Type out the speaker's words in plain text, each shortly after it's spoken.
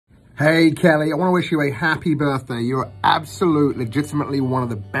Hey Kelly, I want to wish you a happy birthday. You're legitimately one of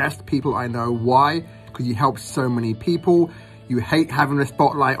the best people I know. Why? Because you help so many people. You hate having the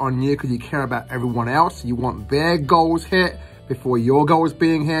spotlight on you because you care about everyone else. You want their goals hit before your goals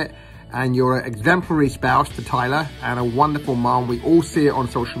being hit. And you're an exemplary spouse to Tyler and a wonderful mom. We all see it on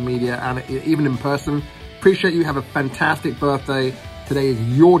social media and even in person. Appreciate you. Have a fantastic birthday. Today is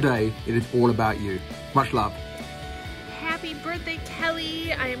your day. It is all about you. Much love. Happy birthday,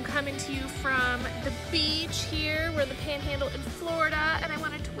 Kelly. I am coming to you from the beach here. We're in the Panhandle in Florida, and I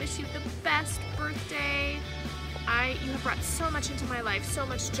wanted to wish you the best birthday. You have brought so much into my life, so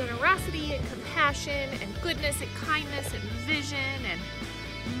much generosity and compassion and goodness and kindness and vision and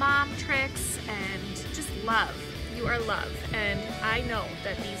mom tricks and just love. You are love, and I know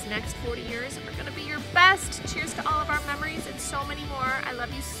that these next 40 years are gonna be your best. Cheers to all of our memories and so many more. I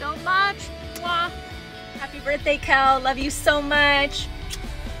love you so much. Mwah. Happy birthday, Kel. Love you so much.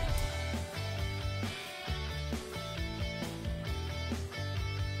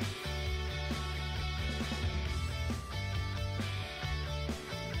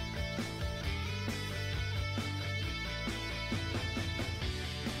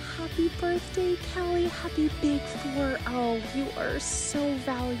 Happy birthday, Kelly. Happy Big 4-0. You are so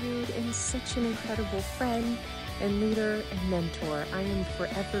valued and such an incredible friend and leader and mentor. I am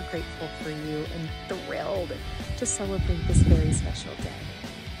forever grateful for you and thrilled to celebrate this very special day.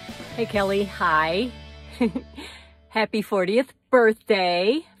 Hey, Kelly. Hi. Happy 40th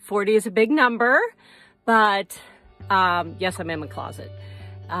birthday. 40 is a big number, but yes, I'm in my closet.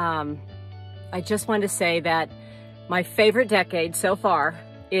 I just wanted to say that my favorite decade so far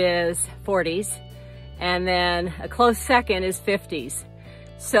is 40s, and then a close second is 50s.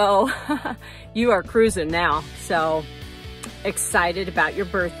 So you are cruising now. So excited about your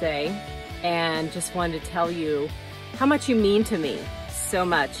birthday, and just wanted to tell you how much you mean to me so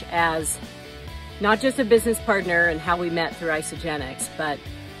much as not just a business partner and how we met through Isogenics, but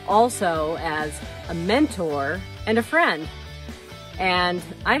also as a mentor and a friend. And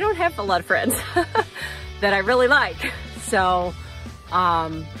I don't have a lot of friends that I really like. So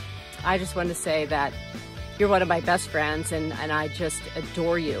I just wanted to say that you're one of my best friends, and I just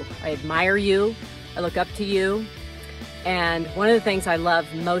adore you. I admire you. I look up to you. And one of the things I love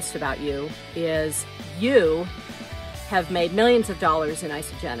most about you is you have made millions of dollars in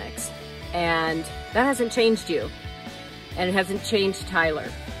Isogenics, and that hasn't changed you, and it hasn't changed Tyler.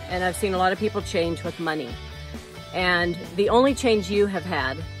 And I've seen a lot of people change with money. And the only change you have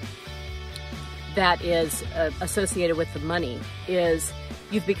had that is associated with the money is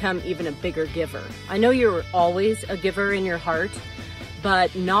you've become even a bigger giver. I know you're always a giver in your heart,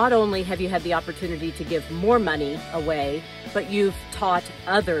 but not only have you had the opportunity to give more money away, but you've taught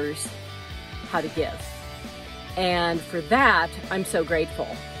others how to give. And for that, I'm so grateful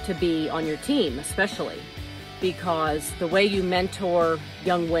to be on your team, especially because the way you mentor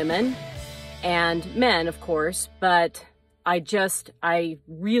young women and men, of course, but I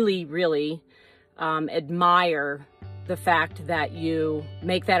really admire the fact that you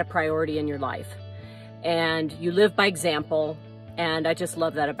make that a priority in your life and you live by example, and I just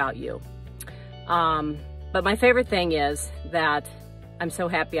love that about you. But my favorite thing is that I'm so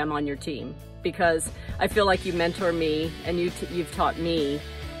happy I'm on your team, because I feel like you mentor me, and you've taught me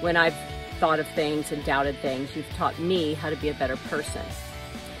when I've thought of things and doubted things. You've taught me how to be a better person.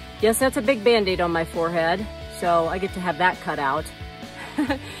 Yes, that's a big Band-Aid on my forehead, so I get to have that cut out.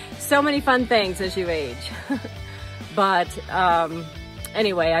 So many fun things as you age. But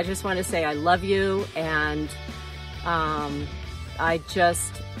anyway, I just want to say I love you, and I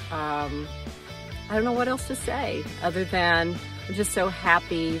don't know what else to say other than I'm just so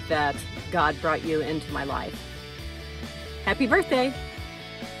happy that God brought you into my life. Happy birthday.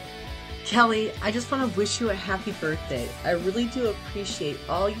 Kelly, I just want to wish you a happy birthday. I really do appreciate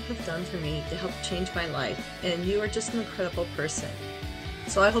all you have done for me to help change my life, and you are just an incredible person.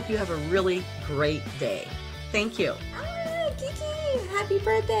 So I hope you have a really great day. Thank you. Kiki, happy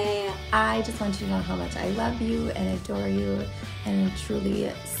birthday. I just want you to know how much I love you and adore you, and I'm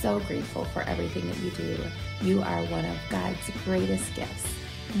truly so grateful for everything that you do. You are one of God's greatest gifts.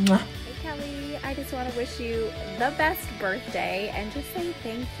 Mwah. Hey Kelly, I just want to wish you the best birthday and just say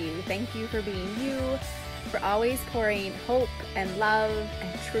thank you. Thank you for being you, for always pouring hope and love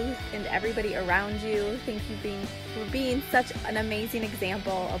and truth into everybody around you. Thank you for being such an amazing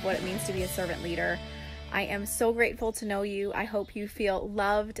example of what it means to be a servant leader. I am so grateful to know you. I hope you feel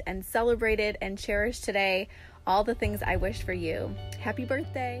loved and celebrated and cherished today. All the things I wish for you. Happy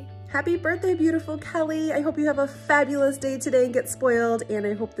birthday. Happy birthday, beautiful Kelly. I hope you have a fabulous day today and get spoiled, and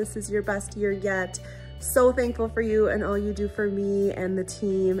I hope this is your best year yet. so thankful for you and all you do for me and the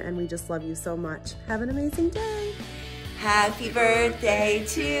team, and we just love you so much. Have an amazing day. Happy birthday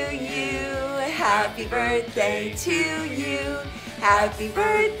to you. Happy birthday to you. Happy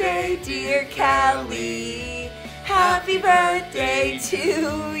birthday, dear Kelly. Happy birthday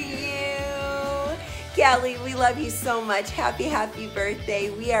to you. Kelly, we love you so much. Happy birthday.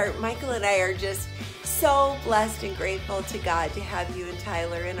 Michael and I are just so blessed and grateful to God to have you and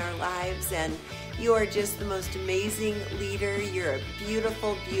Tyler in our lives, and you are just the most amazing leader. You're a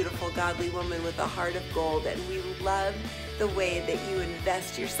beautiful, beautiful, godly woman with a heart of gold, and we love the way that you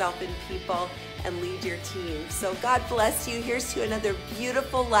invest yourself in people and lead your team. So God bless you. Here's to another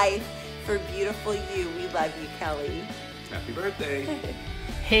beautiful life for beautiful you. We love you, Kelly. Happy birthday.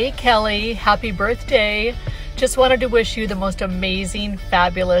 Hey Kelly, happy birthday. Just wanted to wish you the most amazing,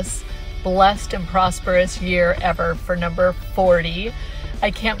 fabulous, blessed and prosperous year ever for number 40. I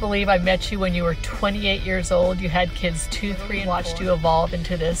can't believe I met you when you were 28 years old. You had kids 2, 3, and watched you evolve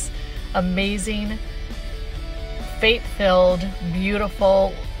into this amazing, faith-filled,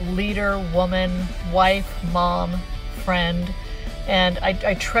 beautiful leader, woman, wife, mom, friend. And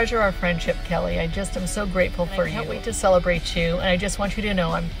I treasure our friendship, Kelly. I just am so grateful for you. I can't wait to celebrate you. And I just want you to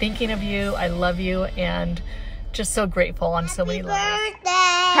know I'm thinking of you. I love you and just so grateful on so many levels.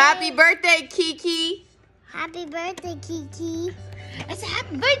 Happy birthday, Kiki. Happy birthday, Kiki. It's a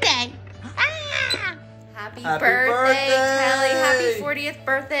happy birthday. Ah! Happy birthday, Kelly. Happy 40th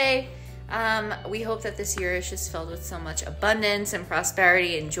birthday. We hope that this year is just filled with so much abundance and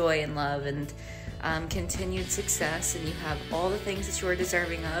prosperity and joy and love and continued success, and you have all the things that you are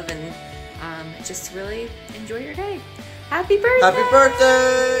deserving of, and just really enjoy your day. Happy birthday! Happy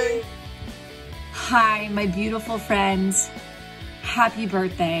birthday! Hi, my beautiful friends. Happy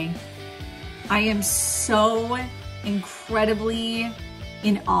birthday. I am so incredibly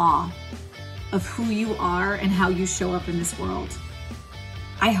in awe of who you are and how you show up in this world.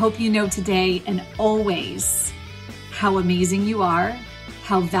 I hope you know today and always how amazing you are,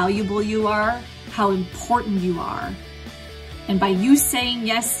 how valuable you are, how important you are. And by you saying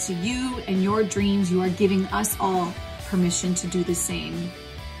yes to you and your dreams, you are giving us all permission to do the same.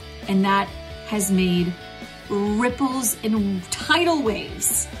 And that has made ripples and tidal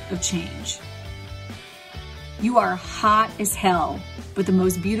waves of change. You are hot as hell, but the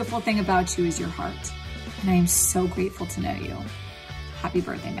most beautiful thing about you is your heart. And I am so grateful to know you. Happy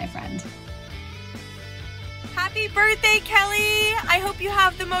birthday, my friend. Happy birthday, Kelly. I hope you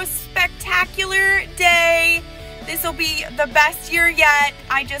have the most spectacular day. This will be the best year yet.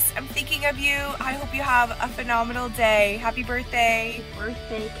 I just am thinking of you. I hope you have a phenomenal day. Happy birthday. Happy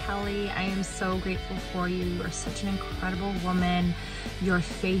birthday, Kelly. I am so grateful for you. You are such an incredible woman. Your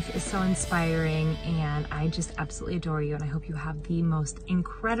faith is so inspiring, and I just absolutely adore you, and I hope you have the most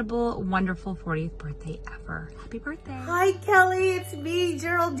incredible, wonderful 40th birthday ever. Happy birthday. Hi, Kelly. It's me,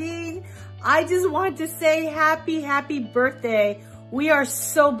 Geraldine. I just want to say happy birthday. We are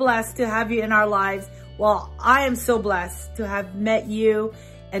so blessed to have you in our lives. Well, I am so blessed to have met you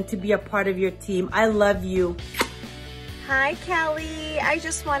and to be a part of your team. I love you. Hi, Kelly. I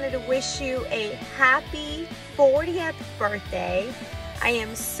just wanted to wish you a happy 40th birthday. I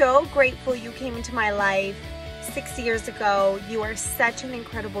am so grateful you came into my life 6 years ago. You are such an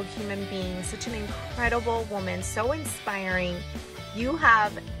incredible human being, such an incredible woman, so inspiring. You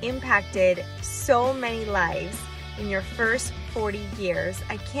have impacted so many lives in your first 40 years.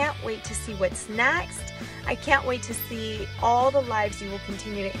 I can't wait to see what's next. I can't wait to see all the lives you will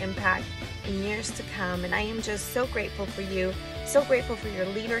continue to impact in years to come. And I am just so grateful for you, so grateful for your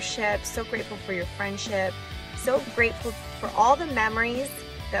leadership, so grateful for your friendship, so grateful for all the memories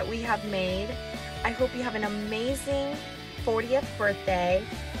that we have made. I hope you have an amazing 40th birthday,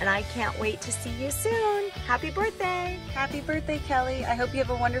 and I can't wait to see you soon. Happy birthday. Happy birthday, Kelly. I hope you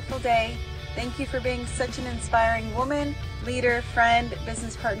have a wonderful day. Thank you for being such an inspiring woman, leader, friend,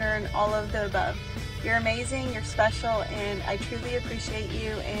 business partner, and all of the above. You're amazing, you're special, and I truly appreciate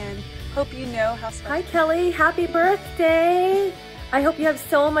you and hope you know how special. Hi, Kelly. Happy birthday. I hope you have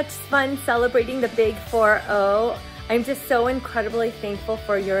so much fun celebrating the big 4-0. I'm just so incredibly thankful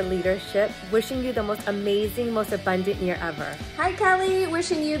for your leadership. Wishing you the most amazing, most abundant year ever. Hi, Kelly.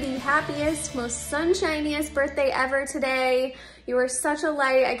 Wishing you the happiest, most sunshiniest birthday ever today. You are such a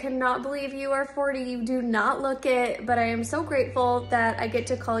light. I cannot believe you are 40. You do not look it, but I am so grateful that I get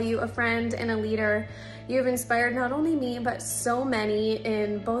to call you a friend and a leader. You have inspired not only me, but so many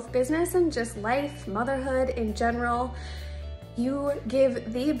in both business and just life, motherhood in general. You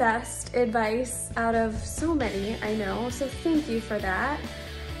give the best advice out of so many, I know, so thank you for that.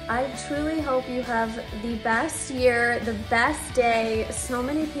 I truly hope you have the best year, the best day. So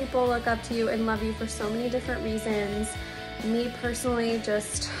many people look up to you and love you for so many different reasons. Me personally,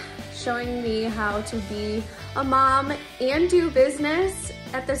 just showing me how to be a mom and do business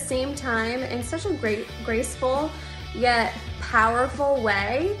at the same time in such a great, graceful, yet powerful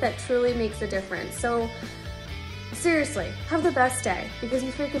way that truly makes a difference. So seriously, have the best day because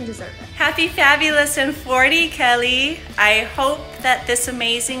you freaking deserve it. Happy Fabulous and 40, Kelly. I hope that this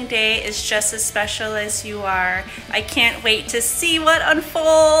amazing day is just as special as you are. I can't wait to see what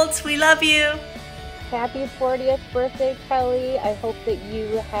unfolds. We love you. Happy 40th birthday, Kelly. I hope that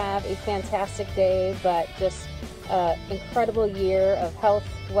you have a fantastic day, but just an incredible year of health,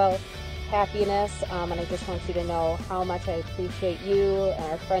 wealth, happiness. And I just want you to know how much I appreciate you and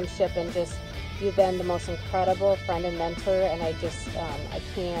our friendship, and just you've been the most incredible friend and mentor, and I just, I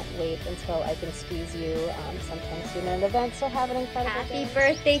can't wait until I can squeeze you sometime soon at an event. So have an incredible day. Happy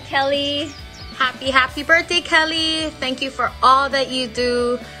birthday, Kelly. Happy birthday, Kelly. Thank you for all that you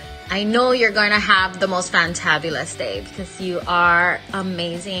do. I know you're going to have the most fantabulous day because you are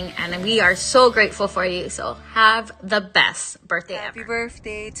amazing and we are so grateful for you. So have the best birthday ever. Happy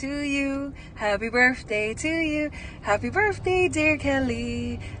birthday to you. Happy birthday to you. Happy birthday, dear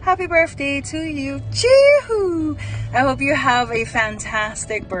Kelly. Happy birthday to you. Chee-hoo! I hope you have a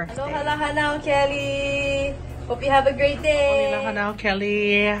fantastic birthday. Hello, Kelly. Hope you have a great day. Hello,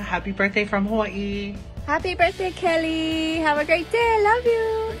 Kelly. Happy birthday from Hawaii. Happy birthday, Kelly. Have a great day. Love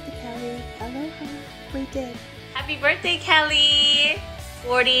you. Aloha. Great day. Happy birthday, Kelly.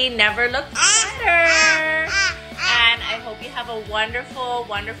 40 never looked better. And I hope you have a wonderful,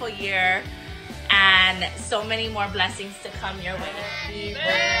 wonderful year and so many more blessings to come your way. Happy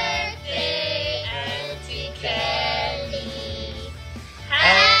birthday, Auntie Kelly.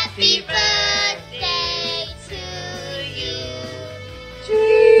 Happy birthday to you.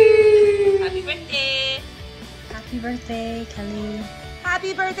 Happy birthday. Happy birthday, Kelly.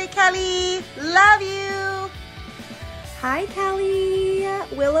 Happy birthday, Kelly. Love you. Hi, Kelly.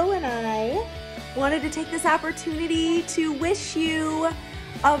 Willow and I wanted to take this opportunity to wish you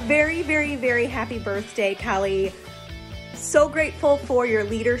a very, very, very happy birthday, Kelly. So grateful for your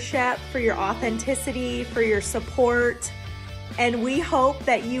leadership, for your authenticity, for your support. And we hope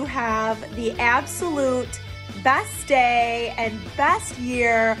that you have the absolute best day and best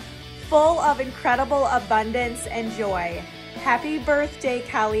year full of incredible abundance and joy. Happy birthday,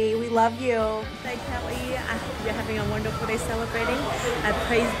 Kelly. We love you. Birthday, Kelly. I hope you're having a wonderful day celebrating. I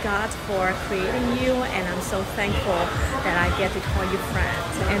praise God for creating you, and I'm so thankful that I get to call you friend.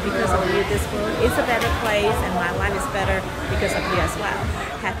 And because of you, this world is a better place, and my life is better because of you as well.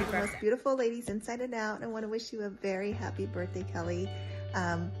 Happy birthday. Most beautiful ladies inside and out. I want to wish you a very happy birthday, Kelly.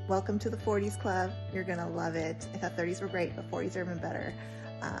 Welcome to the 40s Club. You're going to love it. I thought 30s were great, but 40s are even better.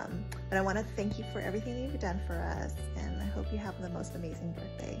 But I want to thank you for everything that you've done for us, and I hope you have the most amazing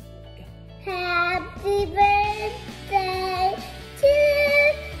birthday. Happy birthday to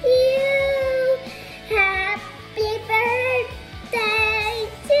you. Happy birthday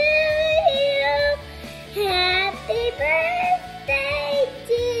to you. Happy birthday,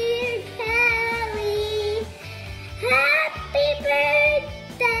 dear Kelly. Happy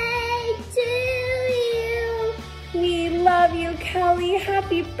birthday to you. We love you, Kelly.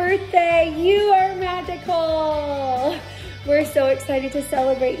 Happy birthday. You are magical. We're so excited to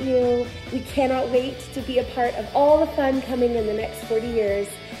celebrate you. We cannot wait to be a part of all the fun coming in the next 40 years.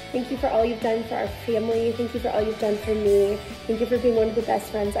 Thank you for all you've done for our family. Thank you for all you've done for me. Thank you for being one of the best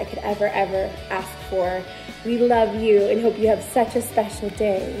friends I could ever ask for. We love you and hope you have such a special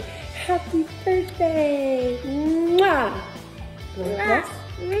day. Happy birthday. Mwah. Mwah.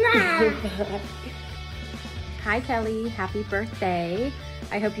 Mwah. Hi, Kelly. Happy birthday.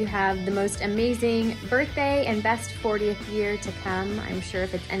 I hope you have the most amazing birthday and best 40th year to come. I'm sure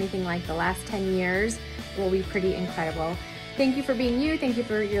if it's anything like the last 10 years, it will be pretty incredible. Thank you for being you. Thank you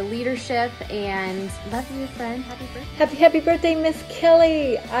for your leadership, and love you, friend. Happy birthday. Happy birthday, Miss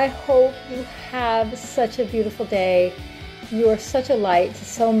Kelly. I hope you have such a beautiful day. You are such a light to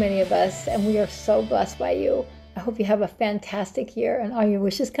so many of us, and we are so blessed by you. I hope you have a fantastic year and all your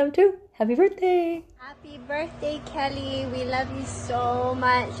wishes come true. Happy birthday. Happy birthday, Kelly. We love you so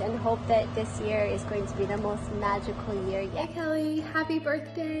much and hope that this year is going to be the most magical year yet. Hey, Kelly. Happy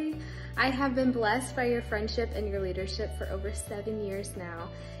birthday. I have been blessed by your friendship and your leadership for over 7 years now,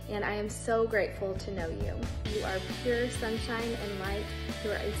 and I am so grateful to know you. You are pure sunshine and light.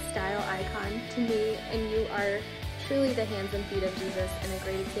 You are a style icon to me, and you are truly the hands and feet of Jesus and a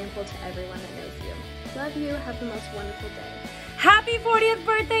great example to everyone that knows you. Love you. Have the most wonderful day. Happy 40th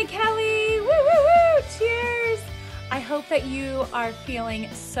birthday, Kelly. Woo, woo, woo. Cheers. I hope that you are feeling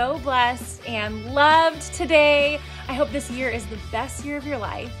so blessed and loved today. I hope this year is the best year of your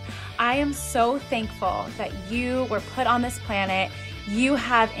life. I am so thankful that you were put on this planet. You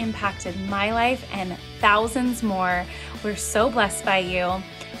have impacted my life and thousands more. We're so blessed by you.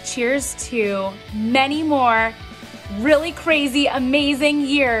 Cheers to many more really crazy, amazing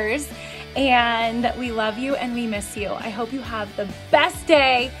years. And we love you and we miss you. I hope you have the best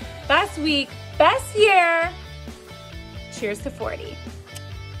day, best week, best year. Cheers to 40.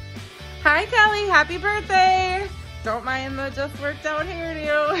 Hi, Kelly. Happy birthday. Don't mind the just worked out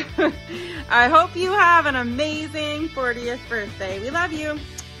hairdo. I hope you have an amazing 40th birthday. We love you.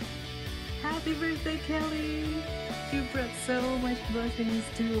 Happy birthday, Kelly. You brought so much blessings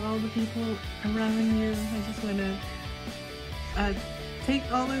to all the people around you. I just want to take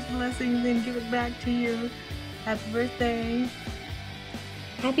all those blessings and give it back to you. Happy birthday.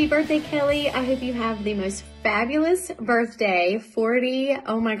 Happy birthday, Kelly. I hope you have the most fabulous birthday. 40.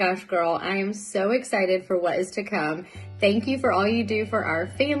 Oh my gosh, girl. I am so excited for what is to come. Thank you for all you do for our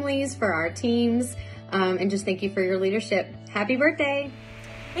families, for our teams, and just thank you for your leadership. Happy birthday.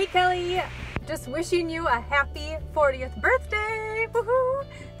 Hey, Kelly. Just wishing you a happy 40th birthday. Woohoo!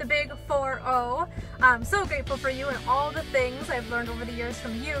 The big 4-0. I'm so grateful for you and all the things I've learned over the years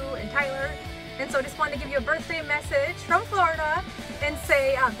from you and Tyler. And so I just wanted to give you a birthday message from Florida and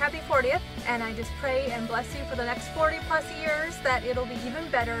say happy 40th. And I just pray and bless you for the next 40 plus years, that it'll be even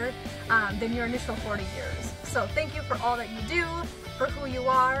better than your initial 40 years. So thank you for all that you do, for who you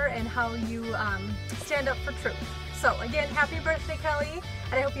are, and how you stand up for truth. So again, happy birthday, Kelly,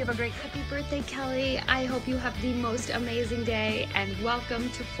 and I hope you have a great day. Happy birthday, Kelly. I hope you have the most amazing day, and welcome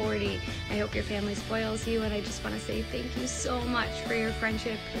to 40. I hope your family spoils you, and I just want to say thank you so much for your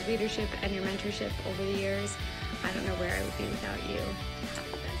friendship, your leadership, and your mentorship over the years. I don't know where I would be without you.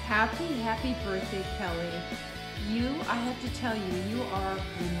 Happy birthday, Kelly. I have to tell you, you are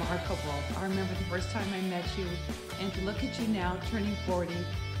remarkable. I remember the first time I met you, and to look at you now, turning 40,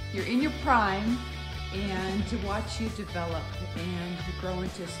 you're in your prime, and to watch you develop and to grow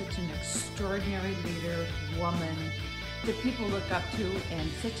into such an extraordinary leader, woman that people look up to,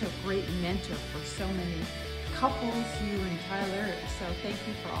 and such a great mentor for so many couples, you and Tyler. So thank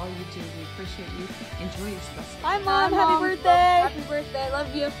you for all you do. We appreciate you. Enjoy your special. Hi, Mom. Happy birthday. Happy birthday.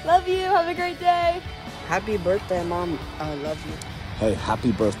 Love you. Love you. Have a great day. Happy birthday, Mom. I love you. Hey,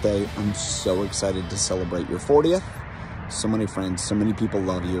 happy birthday. I'm so excited to celebrate your 40th. So many friends, so many people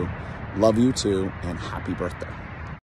love you. Love you too, and happy birthday.